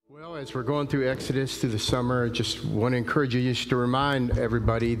As we're going through Exodus through the summer, I just want to encourage you just to remind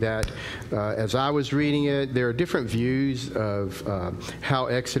everybody that as I was reading it, there are different views of how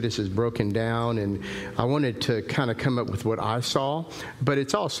Exodus is broken down, and I wanted to kind of come up with what I saw, but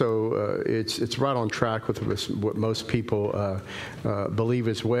it's also it's right on track with what most people believe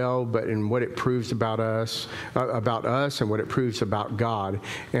as well, but in what it proves about us and what it proves about God.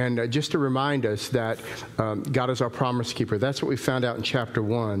 And just to remind us that God is our promise keeper. That's what we found out in chapter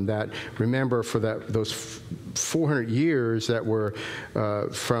 1, that remember for those 400 years that were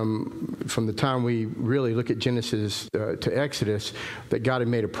from the time we really look at Genesis to Exodus, that God had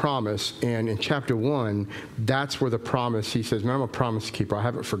made a promise. And in chapter 1, that's where the promise, he says, I'm a promise keeper. I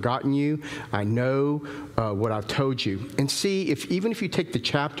haven't forgotten you. I know what I've told you. And see, even if you take the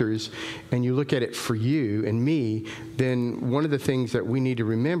chapters and you look at it for you and me, then one of the things that we need to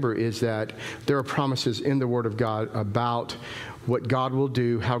remember is that there are promises in the Word of God about what God will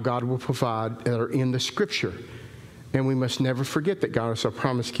do, how God will provide, that are in the Scripture. And we must never forget that God is our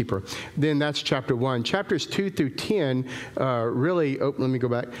promise keeper. Then that's chapter 1. Chapters 2 through 10 let me go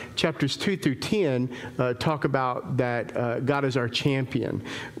back. Chapters 2 through 10 talk about that God is our champion,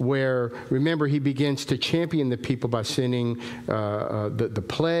 where, remember, he begins to champion the people by sending the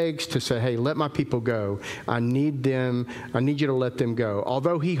plagues to say, hey, let my people go. I need them. I need you to let them go.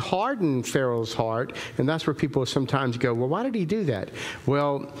 Although he hardened Pharaoh's heart, and that's where people sometimes go, well, why did he do that?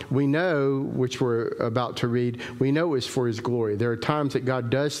 Well, we know, which we're about to read, we know is for his glory. There are times that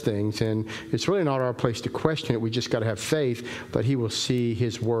God does things, and it's really not our place to question it. We just got to have faith that he will see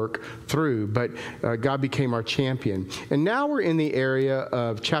his work through. But God became our champion. And now we're in the area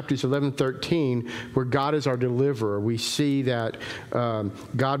of chapters 11, 13, where God is our deliverer. We see that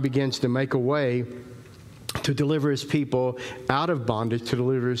God begins to make a way to deliver his people out of bondage, to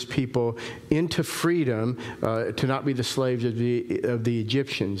deliver his people into freedom, to not be the slaves of the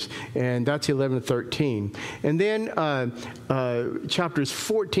Egyptians. And that's 11 and 13. And then chapters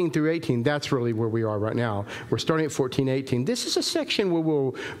 14 through 18, that's really where we are right now. We're starting at 14, 18. This is a section where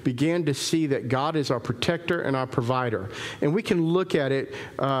we'll begin to see that God is our protector and our provider. And we can look at it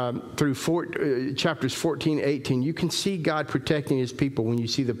through chapters 14, 18. You can see God protecting his people when you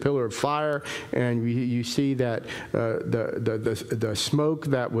see the pillar of fire, and you see that the smoke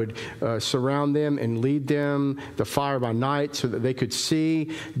that would surround them and lead them, the fire by night so that they could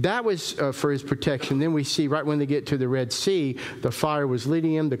see. That was for his protection. Then we see right when they get to the Red Sea, the fire was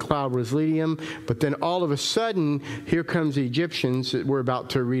leading them, the cloud was leading them. But then all of a sudden, here comes the Egyptians that we're about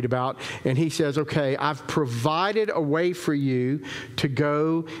to read about. And he says, okay, I've provided a way for you to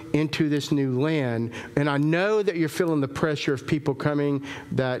go into this new land. And I know that you're feeling the pressure of people coming,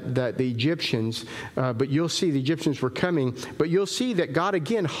 that the Egyptians, but you'll see the Egyptians were coming, but you'll see that God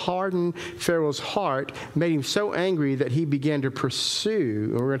again hardened Pharaoh's heart, made him so angry that he began to pursue.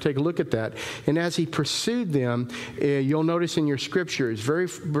 And we're going to take a look at that. And as he pursued them, you'll notice in your scripture, it's very,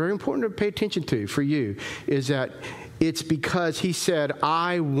 very important to pay attention to for you, is that it's because he said,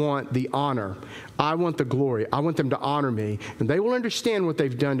 I want the honor. I want the glory. I want them to honor me. And they will understand what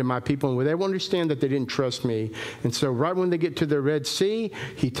they've done to my people, and they will understand that they didn't trust me. And so right when they get to the Red Sea,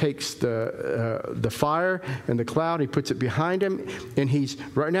 he takes the fire and the cloud, he puts it behind him, and he's,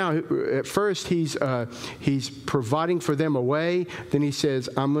 right now, at first he's providing for them a way. Then he says,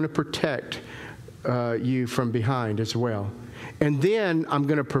 I'm going to protect you from behind as well. And then I'm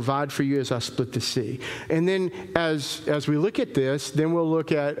going to provide for you as I split the sea. And then as we look at this, then we'll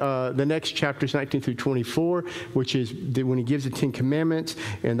look at the next chapters, 19 through 24, which is when he gives the 10 Commandments.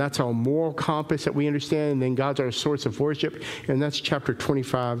 And that's our moral compass that we understand. And then God's our source of worship. And that's chapter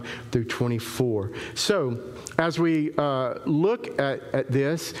 25 through 24. So as we look at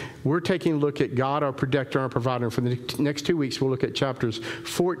this, we're taking a look at God, our protector, our provider. And for the next 2 weeks, we'll look at chapters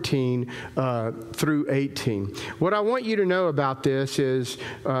 14 through 18. What I want you to know about this is,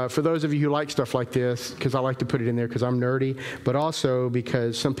 for those of you who like stuff like this, because I like to put it in there because I'm nerdy, but also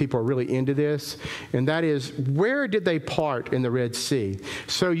because some people are really into this, and that is, where did they part in the Red Sea?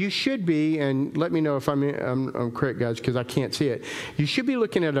 So you should be, and let me know if I'm correct, guys, because I can't see it. You should be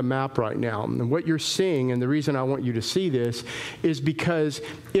looking at a map right now, and what you're seeing, and the reason I want you to see this, is because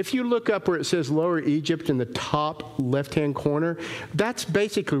if you look up where it says Lower Egypt in the top left-hand corner, that's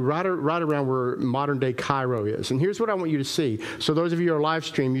basically right around where modern-day Cairo is. And here's what I want you to see. So those of you who are live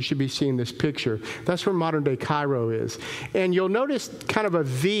stream, you should be seeing this picture. That's where modern-day Cairo is. And you'll notice kind of a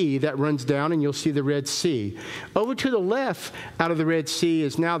V that runs down, and you'll see the Red Sea. Over to the left out of the Red Sea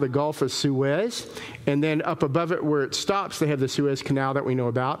is now the Gulf of Suez. And then up above it where it stops, they have the Suez Canal that we know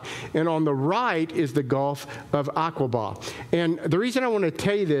about. And on the right is the Gulf of Aqaba. And the reason I want to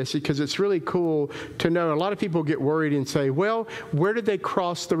tell you this is because it's really cool to know. A lot of people get worried and say, well, where did they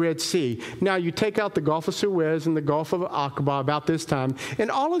cross the Red Sea? Now, you take out the Gulf of Suez and the Gulf of Aqaba about this time, and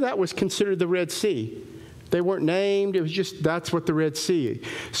all of that was considered the Red Sea. They weren't named. It was just, that's what the Red Sea is.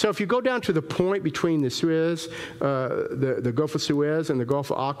 So if you go down to the point between the Suez, the Gulf of Suez and the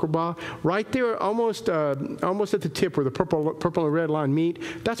Gulf of Aqaba, right there, almost at the tip where the purple and red line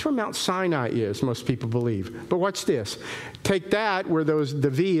meet, that's where Mount Sinai is, most people believe. But watch this. Take that, where the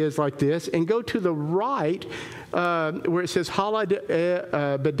V is like this, and go to the right, where it says Hala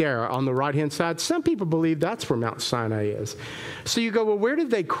Bedera on the right-hand side. Some people believe that's where Mount Sinai is. So you go, well, where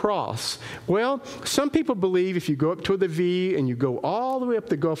did they cross? Well, some people believe if you go up to the V and you go all the way up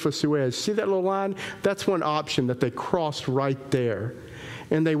the Gulf of Suez, see that little line? That's one option, that they crossed right there.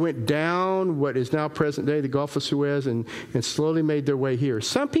 And they went down what is now present day, the Gulf of Suez, and slowly made their way here.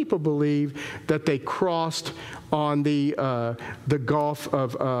 Some people believe that they crossed on the Gulf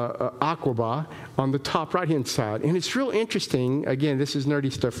of Aqaba on the top right-hand side. And it's real interesting. Again, this is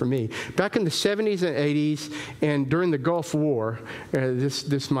nerdy stuff for me. Back in the 70s and 80s and during the Gulf War,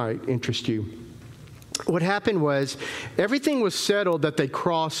 this might interest you. What happened was everything was settled that they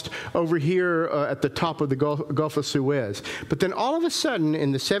crossed over here at the top of the Gulf of Suez. But then all of a sudden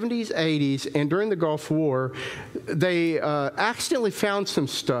in the 70s, 80s, and during the Gulf War, they accidentally found some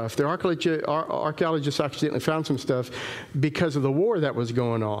stuff. Their archaeologists accidentally found some stuff because of the war that was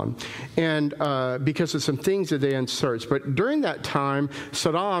going on and because of some things that they unsearched. But during that time,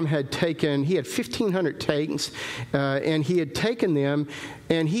 Saddam had 1,500 tanks, and he had taken them,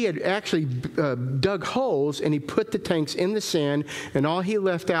 and he had actually dug holes, and he put the tanks in the sand, and all he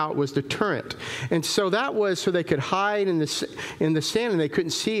left out was the turret. And so that was so they could hide in the sand, and they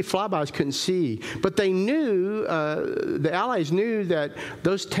couldn't see, flybys couldn't see. But they knew, the Allies knew that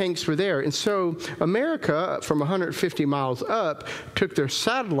those tanks were there. And so America, from 150 miles up, took their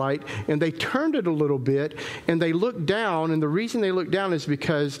satellite, and they turned it a little bit, and they looked down, and the reason they looked down is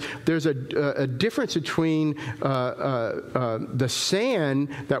because there's a difference between the sand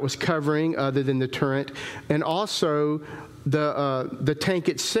that was covering, other than the turret, and also the tank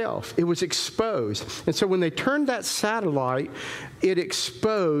itself. It was exposed. And so when they turned that satellite, it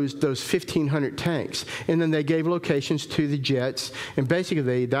exposed those 1,500 tanks. And then they gave locations to the jets, and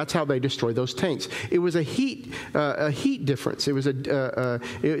basically that's how they destroyed those tanks. It was a heat difference. It was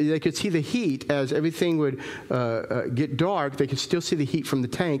they could see the heat as everything would get dark. They could still see the heat from the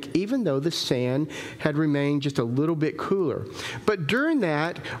tank, even though the sand had remained just a little bit cooler. But during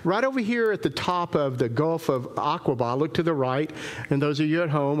that, right over here at the top of the Gulf of Aqaba, look to the right, and those of you at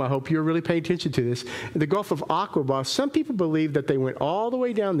home, I hope you're really paying attention to this. The Gulf of Aqaba, some people believe that they went all the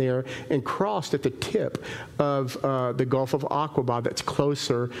way down there and crossed at the tip of the Gulf of Aqaba that's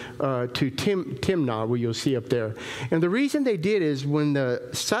closer to Timnah, where you'll see up there. And the reason they did is when the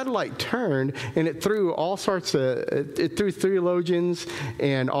satellite turned, and it threw all sorts of, it threw theologians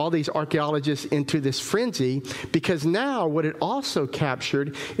and all these archaeologists into this frenzy, because now what it also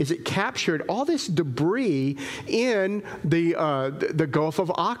captured is it captured all this debris in the Gulf of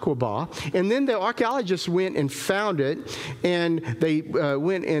Aqaba. And then the archaeologists went and found it, and they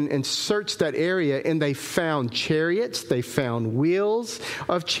went and searched that area, and they found chariots, they found wheels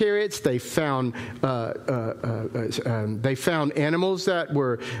of chariots, they found animals that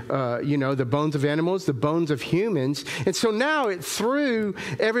were, the bones of animals, the bones of humans. And so now it threw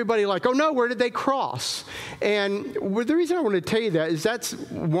everybody like, oh no, where did they cross? And the reason I want to tell you that is that's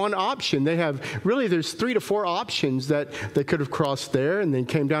one option. There's 3 to 4 options that they could have crossed there and then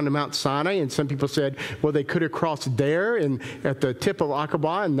came down to Mount Sinai. And some people said, well, they could have crossed there and at the tip of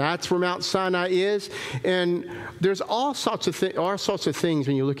Aqaba, and that's where Mount Sinai is. And there's all sorts of things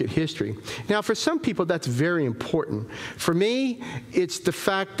when you look at history. Now, for some people, that's very important. For me, it's the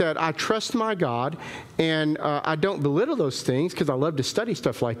fact that I trust my God, and I don't belittle those things because I love to study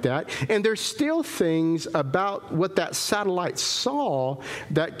stuff like that. And there's still things about what that satellite saw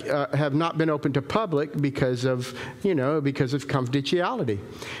that have not been open to public because of confidentiality.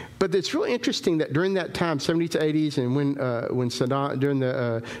 But it's really interesting that during that time, 70s to 80s, and when Saddam, during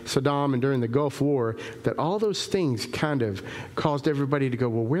the Saddam and during the Gulf War, that all those things kind of caused everybody to go,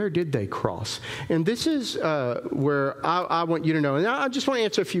 well, where did they cross? And this is where I want you to know. And I just want to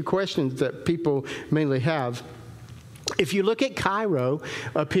answer a few questions that people mainly have. If you look at Cairo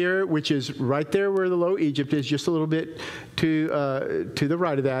up here, which is right there where the Lower Egypt is, just a little bit to the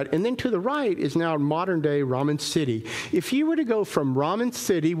right of that, and then to the right is now modern-day Raman City. If you were to go from Raman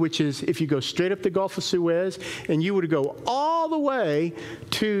City, which is if you go straight up the Gulf of Suez, and you were to go all the way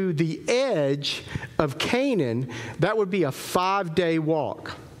to the edge of Canaan, that would be a 5-day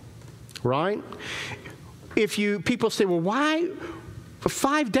walk, right? People say, well, why? For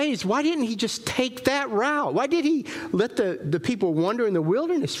 5 days, why didn't he just take that route? Why did he let the people wander in the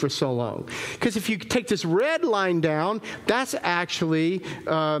wilderness for so long? Because if you take this red line down, that's actually,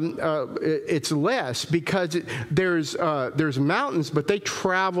 it's less because there's mountains, but they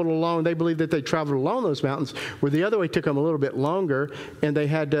traveled along. They believe that they traveled along those mountains, where the other way took them a little bit longer, and they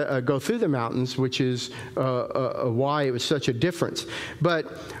had to go through the mountains, which is why it was such a difference. But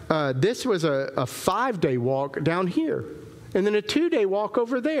this was a 5-day walk down here. And then a 2-day walk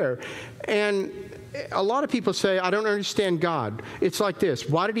over there. And a lot of people say, I don't understand God. It's like this.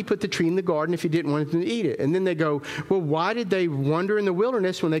 Why did he put the tree in the garden if he didn't want them to eat it? And then they go, well, why did they wander in the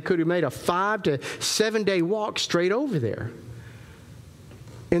wilderness when they could have made a 5 to 7-day walk straight over there?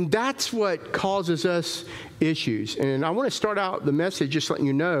 And that's what causes us issues. And I want to start out the message just letting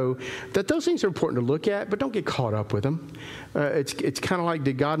you know that those things are important to look at, but don't get caught up with them. It's kind of like,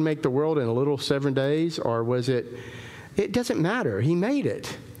 did God make the world in a little 7 days, or was it... It doesn't matter. He made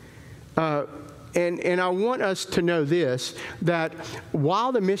it. And I want us to know this, that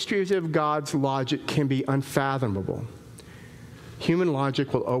while the mysteries of God's logic can be unfathomable, human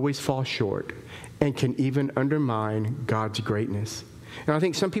logic will always fall short and can even undermine God's greatness. And I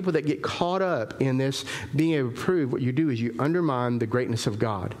think some people that get caught up in this being able to prove, what you do is you undermine the greatness of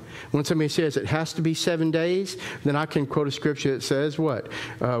God. When somebody says it has to be 7 days, then I can quote a scripture that says what?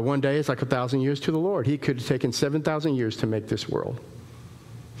 1 day is like 1,000 years to the Lord. He could have taken 7,000 years to make this world.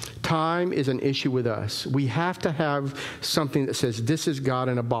 Time is an issue with us. We have to have something that says this is God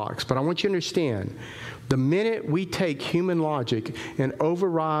in a box. But I want you to understand, the minute we take human logic and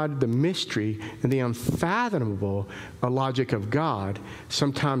override the mystery and the unfathomable logic of God,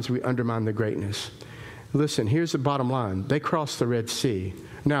 sometimes we undermine the greatness. Listen, here's the bottom line. They crossed the Red Sea.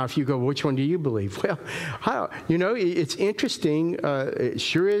 Now, if you go, which one do you believe? Well, it's interesting. It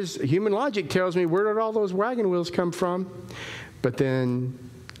sure is. Human logic tells me, where did all those wagon wheels come from? But then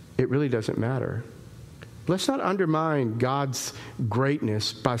it really doesn't matter. Let's not undermine God's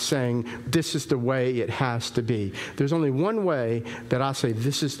greatness by saying this is the way it has to be. There's only one way that I say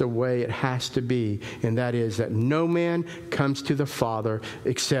this is the way it has to be, and that is that no man comes to the Father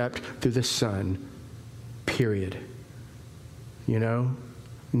except through the Son, period.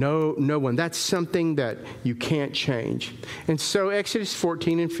 No one. That's something that you can't change. And so Exodus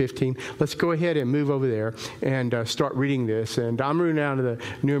 14 and 15, let's go ahead and move over there and start reading this. And I'm reading out of the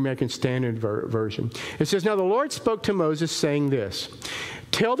New American Standard Version. It says, now the Lord spoke to Moses saying this,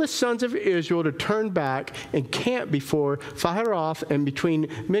 tell the sons of Israel to turn back and camp before Pihahiroth and between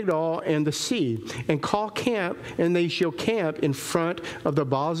Migdol and the sea, and call camp, and they shall camp in front of the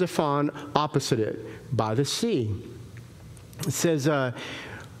Baal Zephon opposite it, by the sea. It says,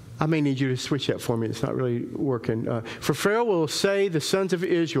 I may need you to switch that for me. It's not really working. For Pharaoh will say, the sons of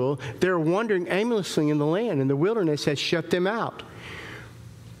Israel, they're wandering aimlessly in the land, and the wilderness has shut them out.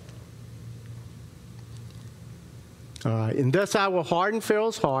 And thus I will harden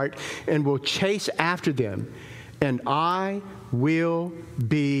Pharaoh's heart and will chase after them, and I will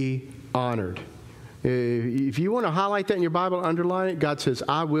be honored. If you want to highlight that in your Bible, underline it, God says,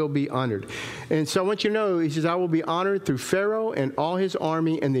 I will be honored. And so I want you to know, he says, I will be honored through Pharaoh and all his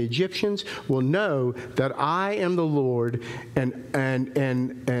army, and the Egyptians will know that I am the Lord,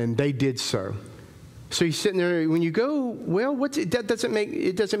 and they did so. So he's sitting there, when you go, well, that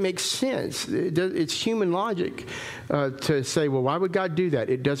doesn't make sense. It's human logic to say, well, why would God do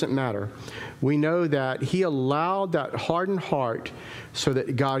that? It doesn't matter. We know that he allowed that hardened heart so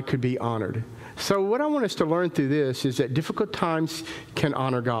that God could be honored. So what I want us to learn through this is that difficult times can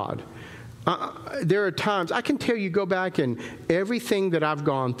honor God. There are times, I can tell you, go back and everything that I've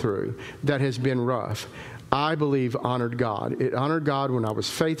gone through that has been rough, I believe honored God. It honored God when I was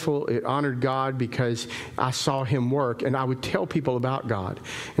faithful. It honored God because I saw him work, and I would tell people about God.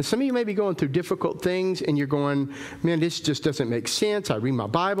 And some of you may be going through difficult things, and you're going, man, this just doesn't make sense. I read my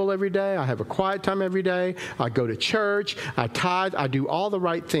Bible every day. I have a quiet time every day. I go to church. I tithe. I do all the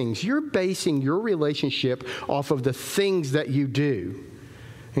right things. You're basing your relationship off of the things that you do.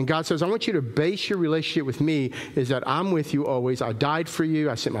 And God says, I want you to base your relationship with me is that I'm with you always. I died for you.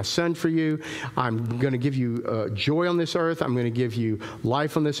 I sent my son for you. I'm going to give you joy on this earth. I'm going to give you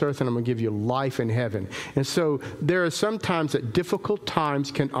life on this earth, and I'm going to give you life in heaven. And so there are some times that difficult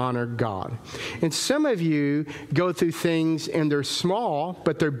times can honor God. And some of you go through things and they're small,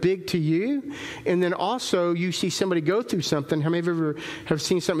 but they're big to you. And then also you see somebody go through something. How many of you ever have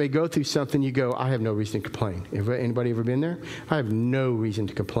seen somebody go through something, you go, I have no reason to complain. Anybody ever been there? I have no reason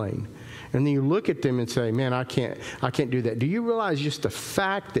to complain. And then you look at them and say, man, I can't do that. Do you realize just the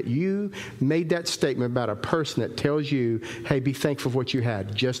fact that you made that statement about a person that tells you, hey, be thankful for what you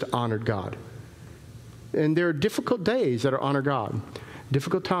had, just honored God? And there are difficult days that are honor God.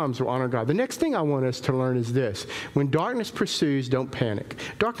 Difficult times will honor God. The next thing I want us to learn is this. When darkness pursues, don't panic.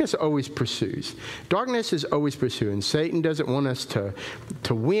 Darkness always pursues. Darkness is always pursuing. Satan doesn't want us to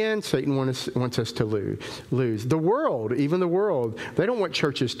win. Satan wants us to lose. The world, even the world, they don't want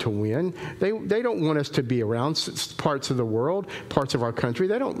churches to win. They don't want us to be around parts of the world, parts of our country.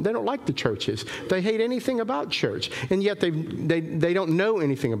 They don't like the churches. They hate anything about church. And yet they don't know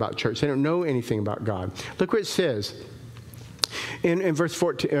anything about church. They don't know anything about God. Look what it says. In verse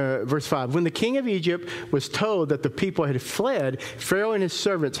 5, when the king of Egypt was told that the people had fled, Pharaoh and his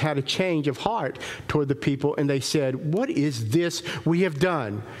servants had a change of heart toward the people, and they said, what is this we have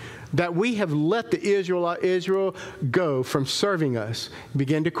done, that we have let the Israel go from serving us? He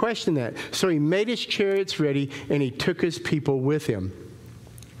began to question that. So he made his chariots ready, and he took his people with him.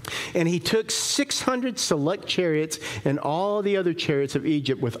 And he took 600 select chariots and all the other chariots of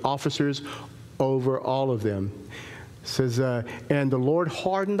Egypt with officers over all of them. It says, and the Lord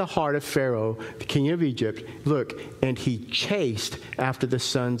hardened the heart of Pharaoh, the king of Egypt. Look, and he chased after the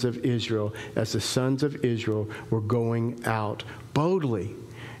sons of Israel as the sons of Israel were going out boldly.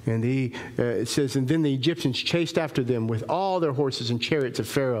 And it says, and then the Egyptians chased after them with all their horses and chariots of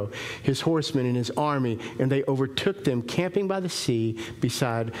Pharaoh, his horsemen and his army, and they overtook them camping by the sea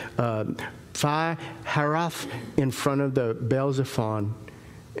beside Pi-Hahiroth in front of the Baal-zephon.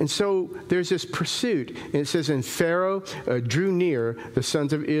 And so there's this pursuit. And it says, and Pharaoh drew near, the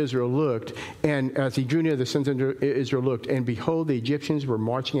sons of Israel looked. And as he drew near, the sons of Israel looked. And behold, the Egyptians were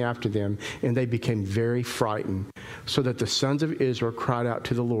marching after them. And they became very frightened. So that the sons of Israel cried out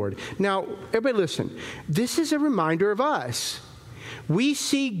to the Lord. Now, everybody listen. This is a reminder of us. We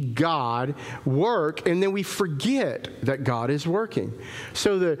see God work, and then we forget that God is working.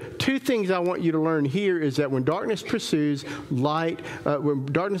 So the two things I want you to learn here is that when darkness pursues light,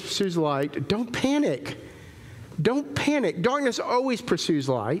 don't panic. Don't panic. Darkness always pursues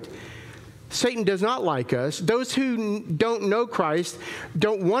light. Satan does not like us. Those who don't know Christ,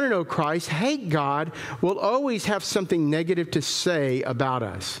 don't want to know Christ, hate God, will always have something negative to say about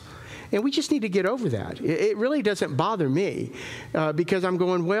us. And we just need to get over that. It really doesn't bother me because I'm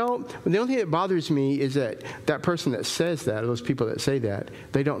going, well, the only thing that bothers me is that person that says that, or those people that say that,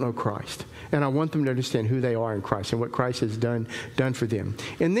 they don't know Christ. And I want them to understand who they are in Christ and what Christ has done for them.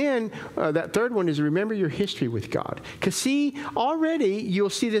 And then that third one is remember your history with God. Because see, already you'll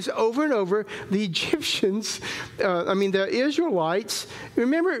see this over and over. The Egyptians, the Israelites,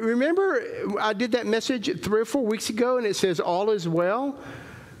 remember I did that message 3 or 4 weeks ago and it says all is well?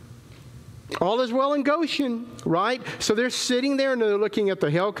 All is well in Goshen, right? So they're sitting there and they're looking at the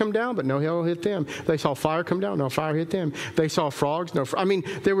hail come down, but no hail hit them. They saw fire come down, no fire hit them. They saw frogs,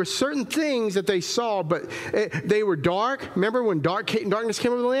 there were certain things that they saw, but they were dark. Remember when darkness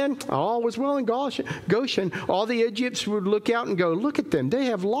came over the land? All was well in Goshen. All the Egyptians would look out and go, look at them. They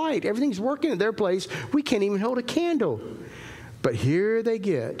have light. Everything's working at their place. We can't even hold a candle. But here they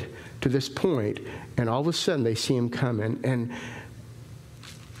get to this point, and all of a sudden they see him coming, and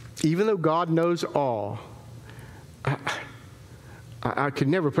even though God knows all, I could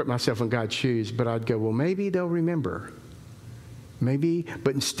never put myself in God's shoes, but I'd go, well, maybe they'll remember. Maybe,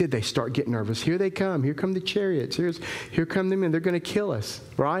 but instead they start getting nervous. Here they come. Here come the chariots. Here come the men. They're going to kill us,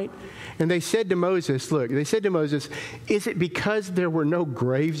 right? And they said to Moses, is it because there were no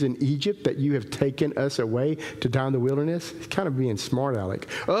graves in Egypt that you have taken us away to die in the wilderness? It's kind of being smart aleck.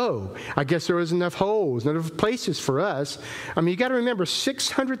 Oh, I guess there was enough holes, enough places for us. You got to remember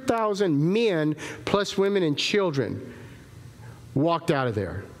 600,000 men plus women and children walked out of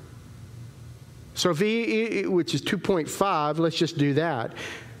there. So which is 2.5, let's just do that.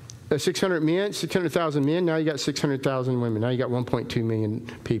 600,000 men, now you got 600,000 women. Now you got 1.2 million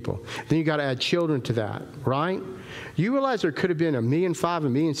people. Then you got to add children to that, right? You realize there could have been 1.5 million, 1.6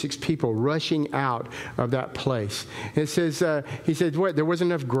 million people rushing out of that place. It says, he said, what, there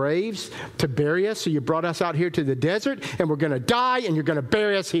wasn't enough graves to bury us, so you brought us out here to the desert, and we're going to die, and you're going to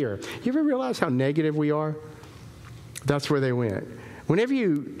bury us here. You ever realize how negative we are? That's where they went. Whenever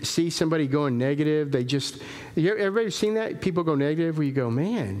you see somebody going negative, everybody seen that? People go negative where you go,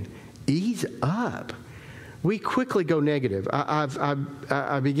 man, ease up. We quickly go negative. I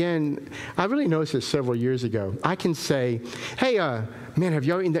really noticed this several years ago. I can say, hey, man, have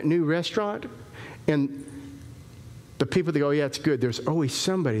y'all eaten that new restaurant? And the people that go, yeah, it's good. There's always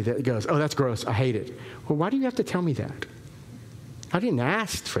somebody that goes, oh, that's gross. I hate it. Well, why do you have to tell me that? I didn't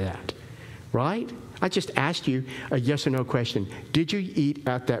ask for that, right? I just asked you a yes or no question. Did you eat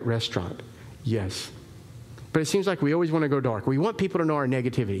at that restaurant? Yes. But it seems like we always want to go dark. We want people to know our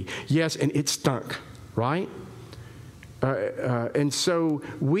negativity. Yes, and it stunk, right? And so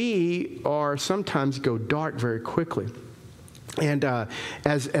we are sometimes go dark very quickly. And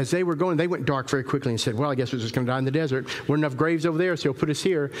as they were going, they went dark very quickly and said, well, I guess we're just going to die in the desert. We're enough graves over there, so he'll put us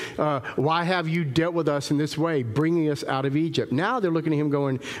here. Why have you dealt with us in this way, bringing us out of Egypt? Now they're looking at him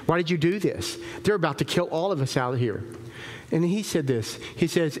going, why did you do this? They're about to kill all of us out of here. And he said this. He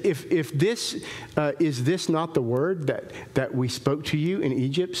says, if this, is this not the word that we spoke to you in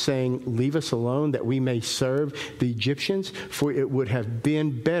Egypt, saying, leave us alone that we may serve the Egyptians? For it would have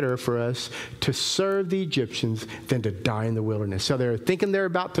been better for us to serve the Egyptians than to die in the wilderness. So they're thinking they're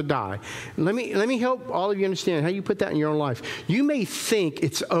about to die. Let me help all of you understand how you put that in your own life. You may think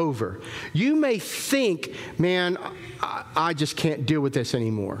it's over. You may think, man, I just can't deal with this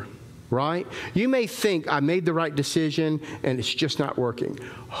anymore. Right? You may think I made the right decision and it's just not working.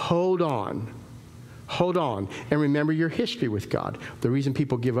 Hold on. Hold on. And remember your history with God. The reason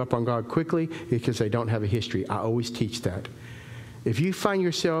people give up on God quickly is because they don't have a history. I always teach that. If you find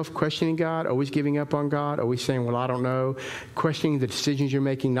yourself questioning God, always giving up on God, always saying, well, I don't know, questioning the decisions you're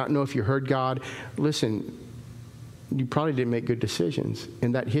making, not know if you heard God, listen, you probably didn't make good decisions.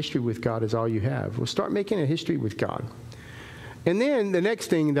 And that history with God is all you have. Well, start making a history with God. And then the next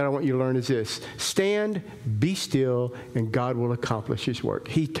thing that I want you to learn is this. Stand, be still, and God will accomplish his work.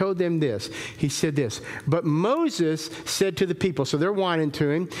 He told them this. He said this. But Moses said to the people, so they're whining to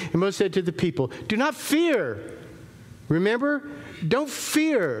him, and Moses said to the people, do not fear. Remember? Don't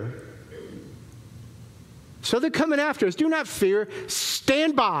fear. So they're coming after us. Do not fear.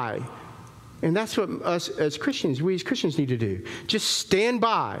 Stand by. And that's what us as Christians, we as Christians need to do. Just stand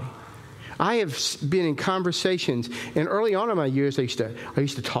by. I have been in conversations, and early on in my years, I used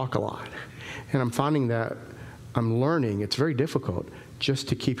to talk a lot. And I'm finding that I'm learning, it's very difficult, just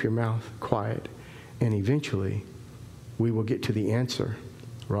to keep your mouth quiet. And eventually, we will get to the answer,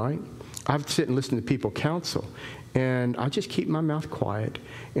 right? I've sit and listened to people counsel, and I just keep my mouth quiet,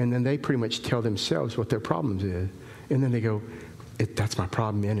 and then they pretty much tell themselves what their problems is. And then they go, that's my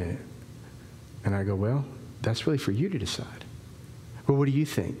problem, isn't it? And I go, well, that's really for you to decide. Well, what do you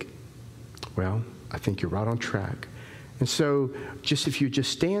think? Well, I think you're right on track. And so if you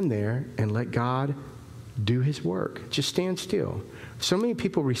just stand there and let God do his work, just stand still. So many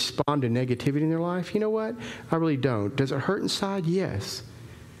people respond to negativity in their life. You know what? I really don't. Does it hurt inside? Yes.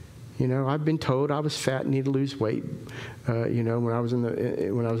 You know, I've been told I was fat and needed to lose weight, when I was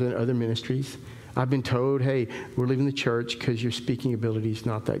in other ministries. I've been told, hey, we're leaving the church because your speaking ability is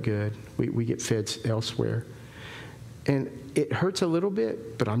not that good. We get fed elsewhere. And it hurts a little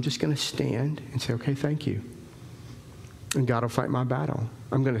bit, but I'm just going to stand and say, okay, thank you. And God will fight my battle.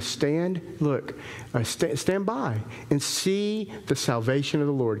 I'm going to stand by and see the salvation of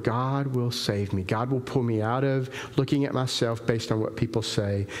the Lord. God will save me. God will pull me out of looking at myself based on what people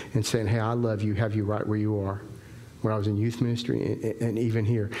say and saying, hey, I love you, have you right where you are. When I was in youth ministry and even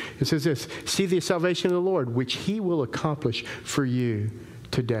here. It says this, see the salvation of the Lord, which he will accomplish for you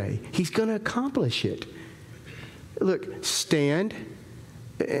today. He's going to accomplish it. Look, stand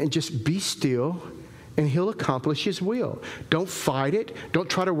and just be still, and he'll accomplish his will. Don't fight it. Don't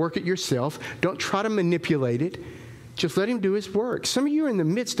try to work it yourself. Don't try to manipulate it. Just let him do his work. Some of you are in the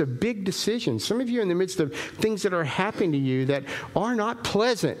midst of big decisions. Some of you are in the midst of things that are happening to you that are not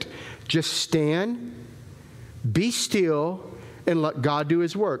pleasant. Just stand, be still, and let God do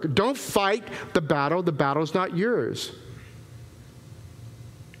his work. Don't fight the battle. The battle's not yours.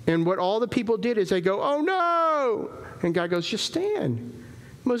 And what all the people did is they go, oh no! And God goes, just stand.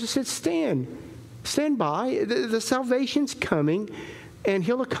 Moses said, stand. Stand by. The salvation's coming, and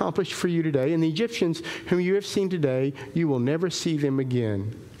he'll accomplish for you today. And the Egyptians whom you have seen today, you will never see them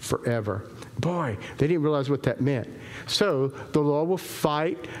again forever. Boy, they didn't realize what that meant. So the Lord will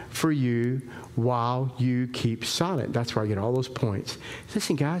fight for you while you keep silent. That's where I get all those points.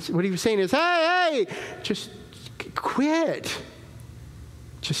 Listen, guys, what he was saying is, hey, just quit.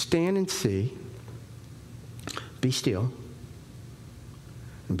 Just stand and see, be still,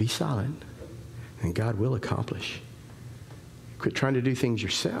 and be silent, and God will accomplish. Quit trying to do things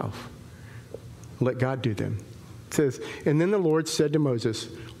yourself. Let God do them. It says, and then the Lord said to Moses,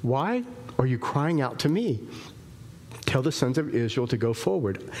 why are you crying out to me? Tell the sons of Israel to go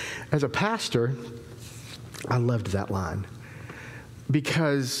forward. As a pastor, I loved that line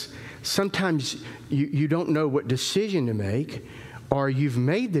because sometimes you don't know what decision to make, or you've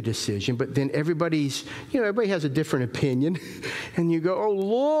made the decision, but then everybody has a different opinion. And you go, oh,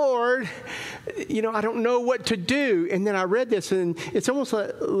 Lord, I don't know what to do. And then I read this, and it's almost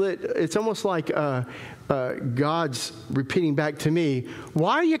like God's repeating back to me,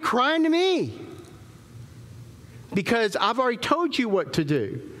 why are you crying to me? Because I've already told you what to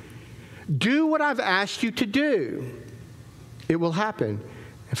do. Do what I've asked you to do. It will happen.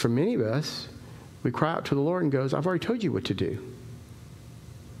 And for many of us, we cry out to the Lord and goes, I've already told you what to do.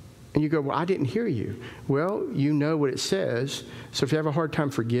 And you go, well, I didn't hear you. Well, you know what it says. So if you have a hard time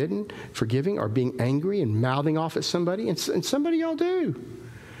forgiving or being angry and mouthing off at somebody, and somebody y'all do,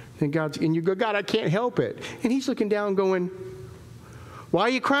 and you go, God, I can't help it. And he's looking down going, why are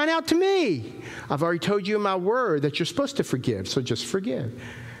you crying out to me? I've already told you in my word that you're supposed to forgive, so just forgive.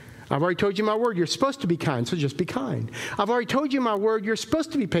 I've already told you in my word you're supposed to be kind, so just be kind. I've already told you in my word you're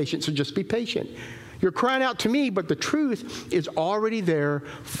supposed to be patient, so just be patient. You're crying out to me, but the truth is already there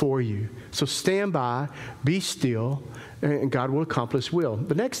for you. So stand by, be still, and God will accomplish will.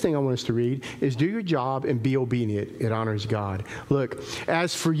 The next thing I want us to read is do your job and be obedient. It honors God. Look,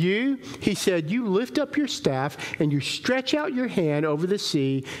 as for you, he said, you lift up your staff and you stretch out your hand over the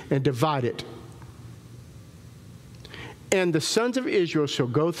sea and divide it. And the sons of Israel shall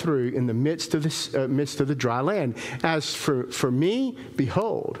go through in the midst of the dry land. As for me,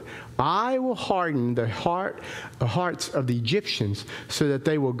 behold, I will harden the hearts of the Egyptians so that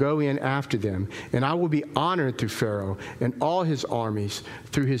they will go in after them. And I will be honored through Pharaoh and all his armies,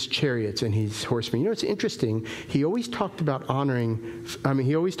 through his chariots and his horsemen. It's interesting. He always talked about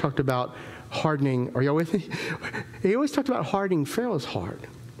he always talked about hardening. Are y'all with me? He always talked about hardening Pharaoh's heart.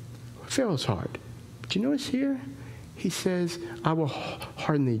 Pharaoh's heart. But you notice here? He says, I will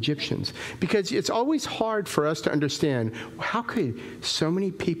harden the Egyptians. Because it's always hard for us to understand, how could so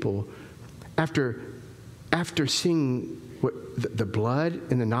many people, after seeing the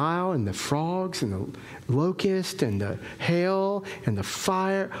blood in the Nile and the frogs and the locust and the hail and the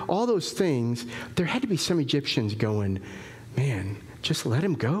fire, all those things, there had to be some Egyptians going, man, just let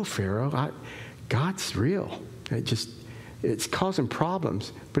him go, Pharaoh. God's real. It's causing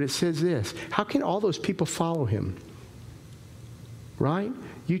problems. But it says this, how can all those people follow him? Right?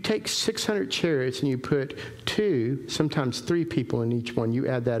 You take 600 chariots and you put 2, sometimes 3 people in each one. You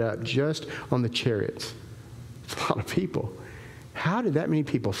add that up just on the chariots. It's a lot of people. How did that many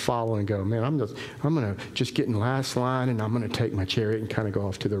people follow and go, man, I'm going to just get in last line and I'm going to take my chariot and kind of go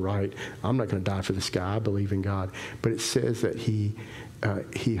off to the right. I'm not going to die for the sky. I believe in God. But it says that he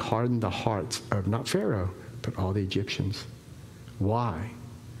hardened the hearts of not Pharaoh, but all the Egyptians. Why?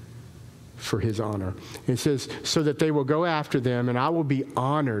 For his honor. It says, so that they will go after them, and I will be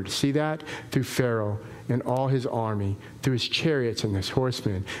honored. See that? Through Pharaoh and all his army, through his chariots and his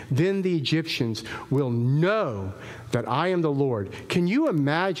horsemen. Then the Egyptians will know that I am the Lord. Can you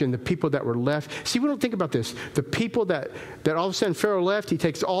imagine the people that were left? See, we don't think about this. The people that all of a sudden Pharaoh left, he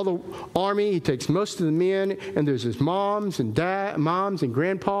takes all the army, he takes most of the men, and there's his moms and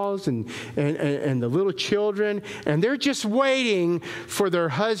grandpas and the little children, and they're just waiting for their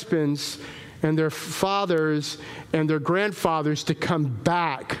husbands and their fathers and their grandfathers to come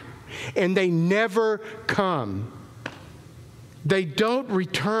back. And they never come. They don't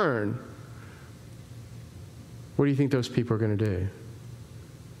return. What do you think those people are going to do?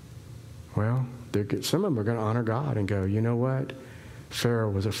 Well, some of them are going to honor God and go, you know what? Pharaoh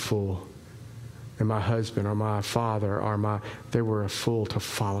was a fool. And my husband or my father they were a fool to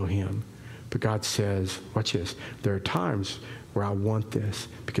follow him. But God says, watch this, there are times where I want this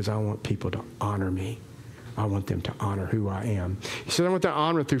because I want people to honor me. I want them to honor who I am. He said, I want to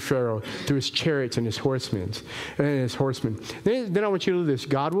honor through Pharaoh, through his chariots and his horsemen. Then I want you to do this.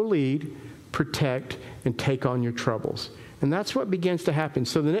 God will lead, protect, and take on your troubles. And that's what begins to happen.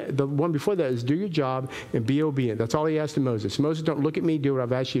 So the one before that is do your job and be obedient. That's all he asked of Moses. Moses, don't look at me. Do what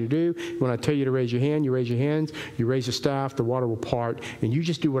I've asked you to do. When I tell you to raise your hand, you raise your hands. You raise the staff. The water will part. And you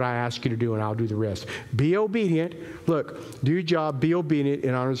just do what I ask you to do, and I'll do the rest. Be obedient. Look, do your job. Be obedient.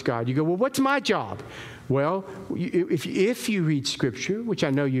 It honors God. You go, well, what's my job? Well, if you read Scripture, which I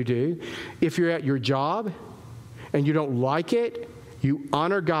know you do, if you're at your job and you don't like it, you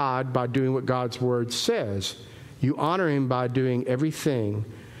honor God by doing what God's Word says. You honor him by doing everything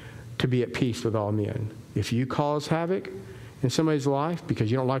to be at peace with all men. If you cause havoc in somebody's life because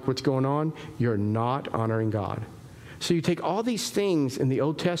you don't like what's going on, you're not honoring God. So you take all these things in the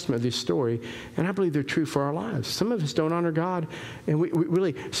Old Testament, this story, and I believe they're true for our lives. Some of us don't honor God, and we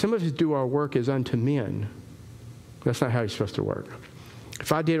really, some of us do our work as unto men. That's not how you're supposed to work.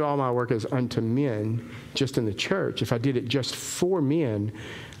 If I did all my work as unto men, just in the church, if I did it just for men,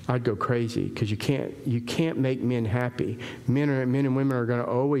 I'd go crazy, because you can't make men happy. Men and women are going to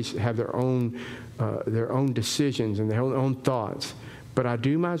always have their own decisions and their own thoughts. But I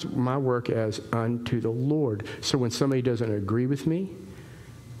do my work as unto the Lord. So when somebody doesn't agree with me,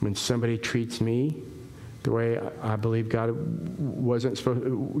 when somebody treats me the way I believe God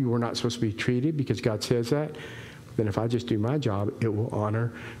we were not supposed to be treated, because God says that, then if I just do my job, it will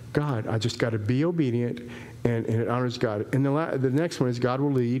honor God. I just got to be obedient, and it honors God. And the next one is God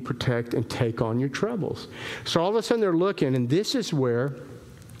will lead, protect, and take on your troubles. So all of a sudden they're looking, and this is where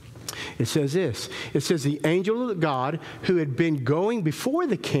it says this. It says the angel of God who had been going before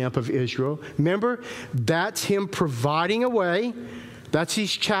the camp of Israel. Remember, that's him providing a way. That's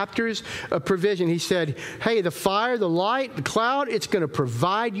these chapters of provision. He said, hey, the fire, the light, the cloud, it's going to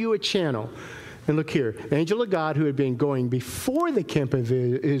provide you a channel. And look here, the angel of God who had been going before the camp of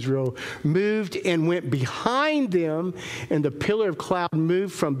Israel moved and went behind them, and the pillar of cloud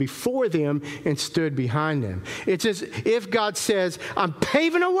moved from before them and stood behind them. It's as if God says, I'm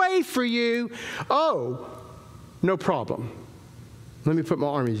paving a way for you. Oh, no problem. Let me put my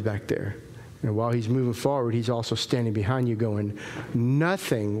armies back there. And while he's moving forward, he's also standing behind you going,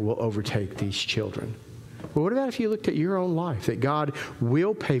 nothing will overtake these children. Well, what about if you looked at your own life, that God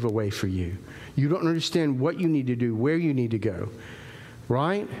will pave a way for you? You don't understand what you need to do, where you need to go,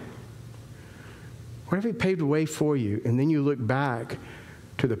 right? What if he paved a way for you, and then you look back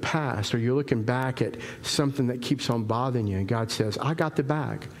to the past, or you're looking back at something that keeps on bothering you, and God says, I got the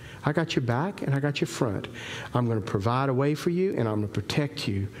back. I got your back, and I got your front. I'm going to provide a way for you, and I'm going to protect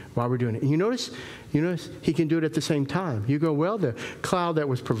you while we're doing it. And you notice he can do it at the same time. You go, well, the cloud that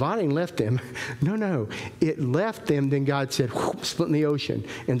was providing left them. No. It left them, then God said, whoop, split in the ocean.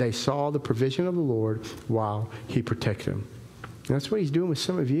 And they saw the provision of the Lord while he protected them. And that's what he's doing with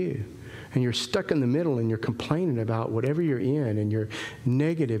some of you. And you're stuck in the middle, and you're complaining about whatever you're in, and you're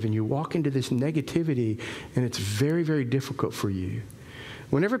negative, and you walk into this negativity, and it's very, very difficult for you.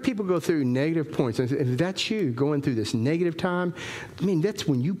 Whenever people go through negative points, and if that's you going through this negative time, I mean, that's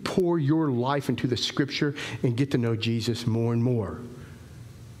when you pour your life into the Scripture and get to know Jesus more and more.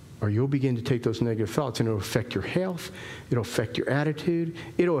 Or you'll begin to take those negative thoughts, and it'll affect your health. It'll affect your attitude.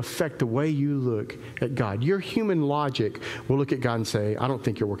 It'll affect the way you look at God. Your human logic will look at God and say, I don't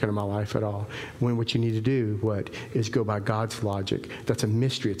think you're working in my life at all. When what you need to do, is go by God's logic. That's a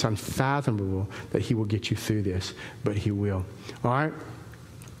mystery. It's unfathomable that he will get you through this, but he will. All right?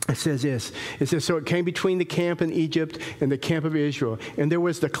 It says this. It says, so it came between the camp in Egypt and the camp of Israel, and there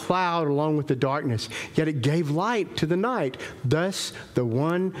was the cloud along with the darkness, yet it gave light to the night. Thus the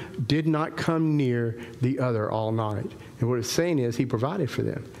one did not come near the other all night. And what it's saying is he provided for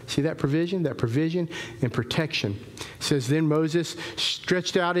them. See that provision and protection. It says, then Moses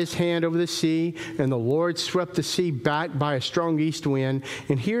stretched out his hand over the sea, and the Lord swept the sea back by a strong east wind.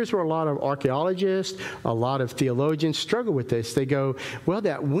 And here's where a lot of archaeologists, a lot of theologians struggle with this. They go, well,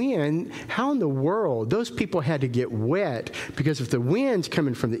 that wind, how in the world? Those people had to get wet, because if the wind's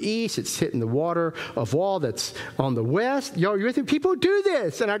coming from the east, it's hitting the water of wall that's on the west. You're thinking, people do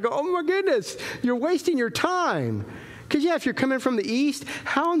this. And I go, oh my goodness, you're wasting your time. Because, if you're coming from the east,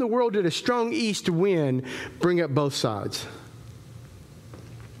 how in the world did a strong east wind bring up both sides?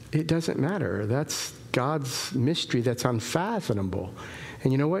 It doesn't matter. That's God's mystery that's unfathomable.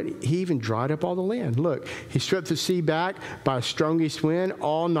 And you know what? He even dried up all the land. Look, he swept the sea back by a strong east wind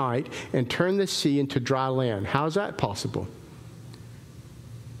all night and turned the sea into dry land. How is that possible?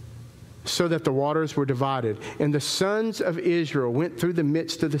 So that the waters were divided. And the sons of Israel went through the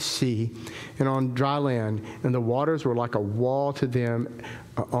midst of the sea and on dry land, and the waters were like a wall to them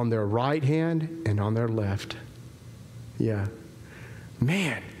on their right hand and on their left. Yeah.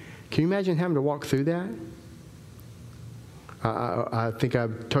 Man, can you imagine having to walk through that? I think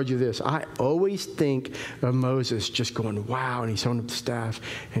I've told you this. I always think of Moses just going, wow, and he's holding up the staff,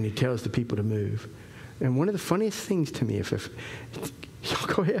 and he tells the people to move. And one of the funniest things to me, if y'all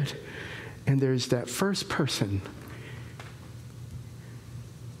go ahead, and there's that first person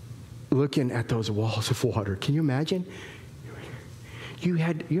looking at those walls of water. Can you imagine? You know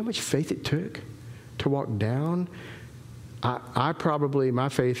how much faith it took to walk down? I probably, my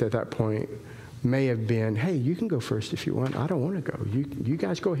faith at that point may have been, hey, you can go first if you want. I don't want to go. You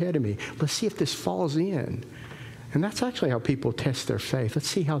guys go ahead of me. Let's see if this falls in. And that's actually how people test their faith. Let's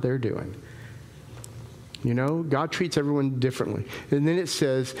see how they're doing. You know, God treats everyone differently. And then it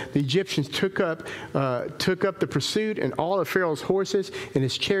says the Egyptians took up the pursuit, and all of Pharaoh's horses and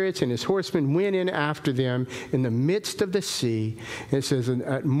his chariots and his horsemen went in after them in the midst of the sea. And it says, and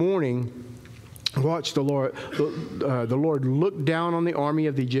at morning, watch the Lord looked down on the army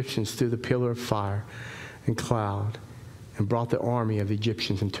of the Egyptians through the pillar of fire and cloud, and brought the army of the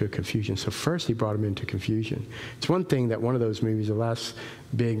Egyptians into confusion. So first he brought them into confusion. It's one thing that one of those movies, the last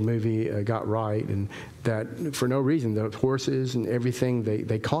big movie, got right, and that for no reason, the horses and everything,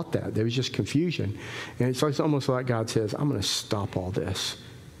 they caught that. There was just confusion. And it's almost like God says, I'm going to stop all this.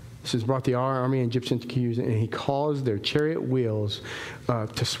 It says, brought the army of Egyptians into confusion, and he caused their chariot wheels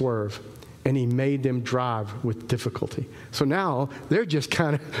to swerve. And he made them drive with difficulty. So now they're just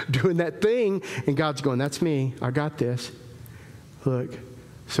kind of doing that thing, and God's going, that's me. I got this. Look.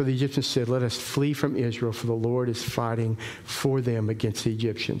 So the Egyptians said, let us flee from Israel, for the Lord is fighting for them against the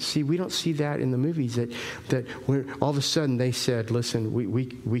Egyptians. See, we don't see that in the movies, that when all of a sudden they said, listen,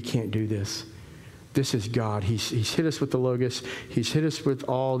 we can't do this. This is God. He's hit us with the locusts. He's hit us with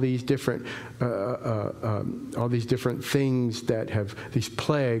all these different things that have these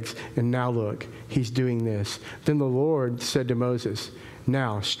plagues. And now look, he's doing this. Then the Lord said to Moses,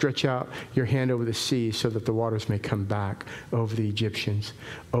 now stretch out your hand over the sea so that the waters may come back over the Egyptians,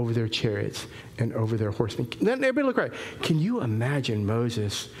 over their chariots, and over their horsemen. Then everybody look right. Can you imagine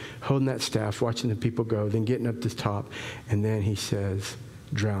Moses holding that staff, watching the people go, then getting up to the top, and then he says,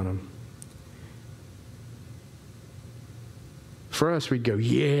 drown them. For us, we'd go,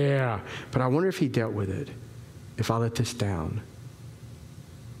 yeah. But I wonder if he dealt with it. If I let this down.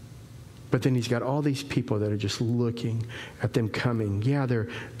 But then he's got all these people that are just looking at them coming. Yeah,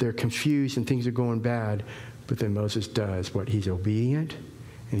 they're confused and things are going bad. But then Moses does what? He's obedient.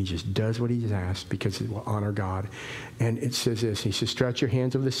 And he just does what he's asked because he will honor God. And it says this. He says, stretch your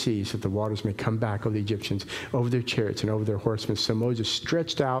hands over the sea so that the waters may come back over the Egyptians, over their chariots and over their horsemen. So Moses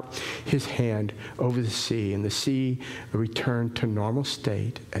stretched out his hand over the sea, and the sea returned to normal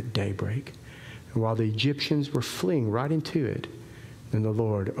state at daybreak. And while the Egyptians were fleeing right into it, then the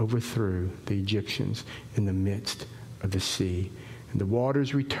Lord overthrew the Egyptians in the midst of the sea. And the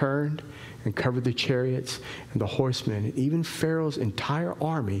waters returned and covered the chariots and the horsemen, and even Pharaoh's entire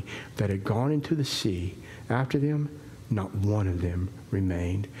army that had gone into the sea. After them, not one of them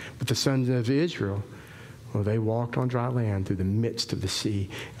remained. But the sons of Israel, well, they walked on dry land through the midst of the sea,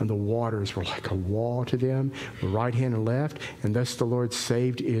 and the waters were like a wall to them, right hand and left. And thus the Lord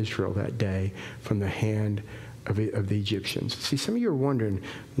saved Israel that day from the hand of the Egyptians. See, some of you are wondering,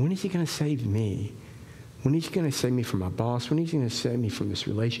 when is he going to save me? When he's going to save me from my boss? When he's going to save me from this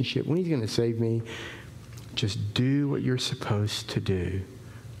relationship? When he's going to save me? Just do what you're supposed to do.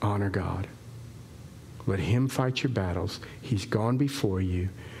 Honor God. Let him fight your battles. He's gone before you.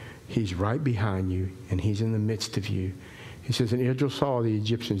 He's right behind you, and he's in the midst of you. He says, and Israel saw the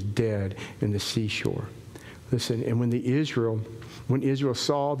Egyptians dead in the seashore. Listen, and when Israel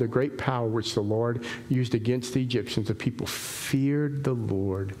saw the great power which the Lord used against the Egyptians, the people feared the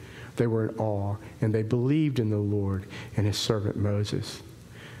Lord. They were in awe, and they believed in the Lord and his servant Moses.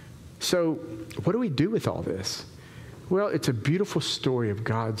 So what do we do with all this? Well, it's a beautiful story of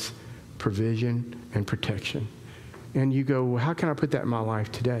God's provision and protection. And you go, well, how can I put that in my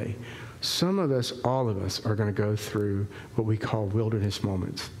life today? Some of us, all of us, are going to go through what we call wilderness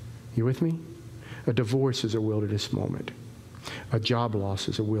moments. You with me? A divorce is a wilderness moment. A job loss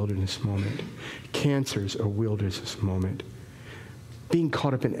is a wilderness moment. Cancer is a wilderness moment. Being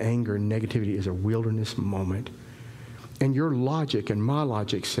caught up in anger and negativity is a wilderness moment. And your logic and my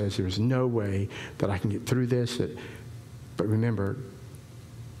logic says there's no way that I can get through this. But remember,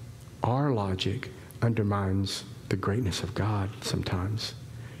 our logic undermines the greatness of God sometimes.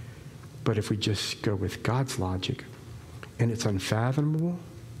 But if we just go with God's logic and it's unfathomable,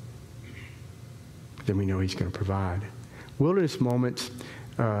 then we know he's going to provide. Wilderness moments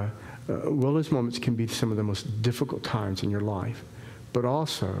can be some of the most difficult times in your life, but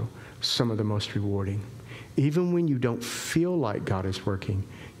also some of the most rewarding. Even when you don't feel like God is working,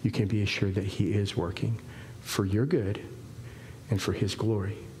 you can be assured that he is working for your good and for his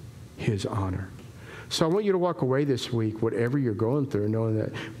glory, his honor. So I want you to walk away this week, whatever you're going through, knowing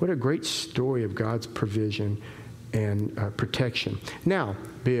that what a great story of God's provision and protection. Now,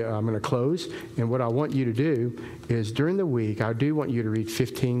 I'm going to close, and what I want you to do is during the week, I do want you to read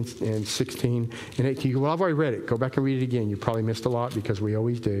 15 and 16 and 18. Well, I've already read it. Go back and read it again. You probably missed a lot because we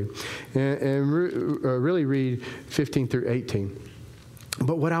always do. And really read 15 through 18.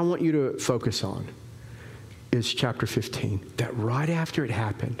 But what I want you to focus on is chapter 15, that right after it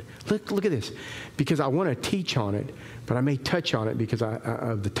happened. Look at this, because I want to teach on it, but I may touch on it because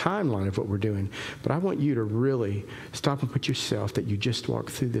of the timeline of what we're doing. But I want you to really stop and put yourself that you just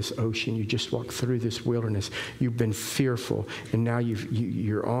walked through this ocean, you just walked through this wilderness, you've been fearful, and now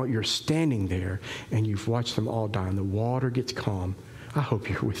you're standing there, and you've watched them all die, and the water gets calm. I hope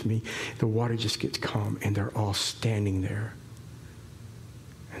you're with me. The water just gets calm, and they're all standing there.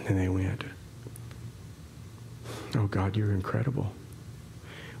 And then they went, "Oh God, you're incredible."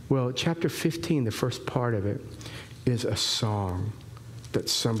 Well, chapter 15, the first part of it, is a song that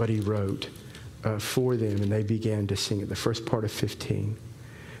somebody wrote for them, and they began to sing it, the first part of 15.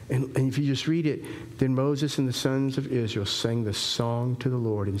 And if you just read it, then Moses and the sons of Israel sang the song to the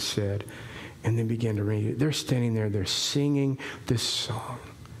Lord and said, and then began to read it. They're standing there, they're singing this song.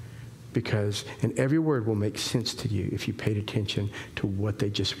 And every word will make sense to you if you paid attention to what they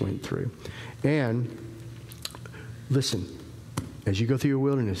just went through. And listen, as you go through your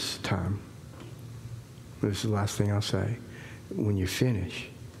wilderness time, this is the last thing I'll say. When you finish,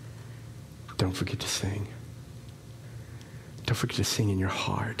 don't forget to sing. Don't forget to sing in your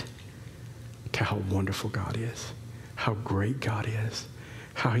heart to how wonderful God is, how great God is,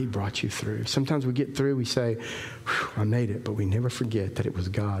 how he brought you through. Sometimes we get through, we say, I made it, but we never forget that it was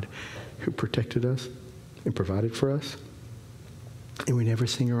God who protected us and provided for us. And we never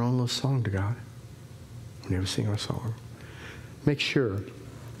sing our own little song to God. We never sing our song. Make sure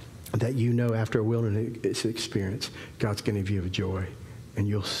that you know after a wilderness experience, God's going to give you a joy, and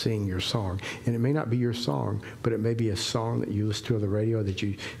you'll sing your song. And it may not be your song, but it may be a song that you listen to on the radio, that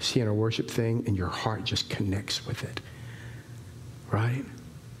you see in a worship thing, and your heart just connects with it. Right?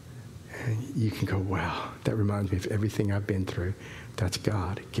 And you can go, wow, that reminds me of everything I've been through. That's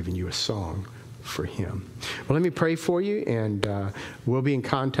God giving you a song for him. Well, let me pray for you, and we'll be in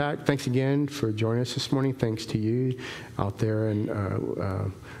contact. Thanks again for joining us this morning. Thanks to you out there, and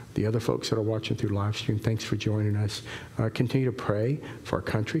the other folks that are watching through live stream. Thanks for joining us. Continue to pray for our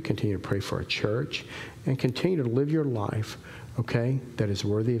country. Continue to pray for our church, and continue to live your life, okay, that is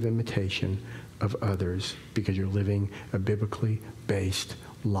worthy of imitation of others, because you're living a biblically based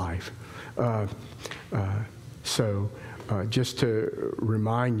life. Just to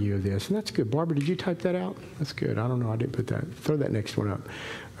remind you of this, and that's good. Barbara, did you type that out? That's good. I don't know. I didn't put that. Throw that next one up.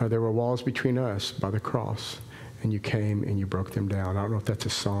 There were walls between us by the cross, and you came and you broke them down. I don't know if that's a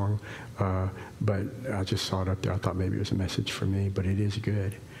song, but I just saw it up there. I thought maybe it was a message for me, but it is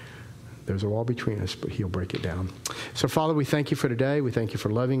good. There's a wall between us, but he'll break it down. So, Father, we thank you for today. We thank you for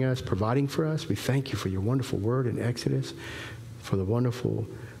loving us, providing for us. We thank you for your wonderful word in Exodus, for the wonderful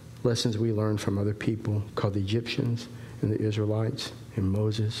lessons we learned from other people called the Egyptians and the Israelites and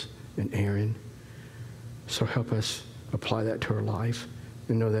Moses and Aaron. So help us apply that to our life,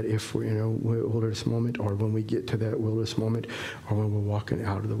 and know that if we're in a wilderness moment, or when we get to that wilderness moment, or when we're walking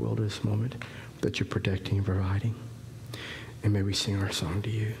out of the wilderness moment, that you're protecting and providing. And may we sing our song to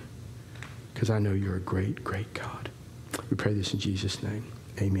you, because I know you're a great, great God. We pray this in Jesus' name.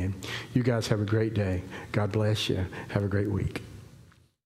 Amen. You guys have a great day. God bless you. Have a great week.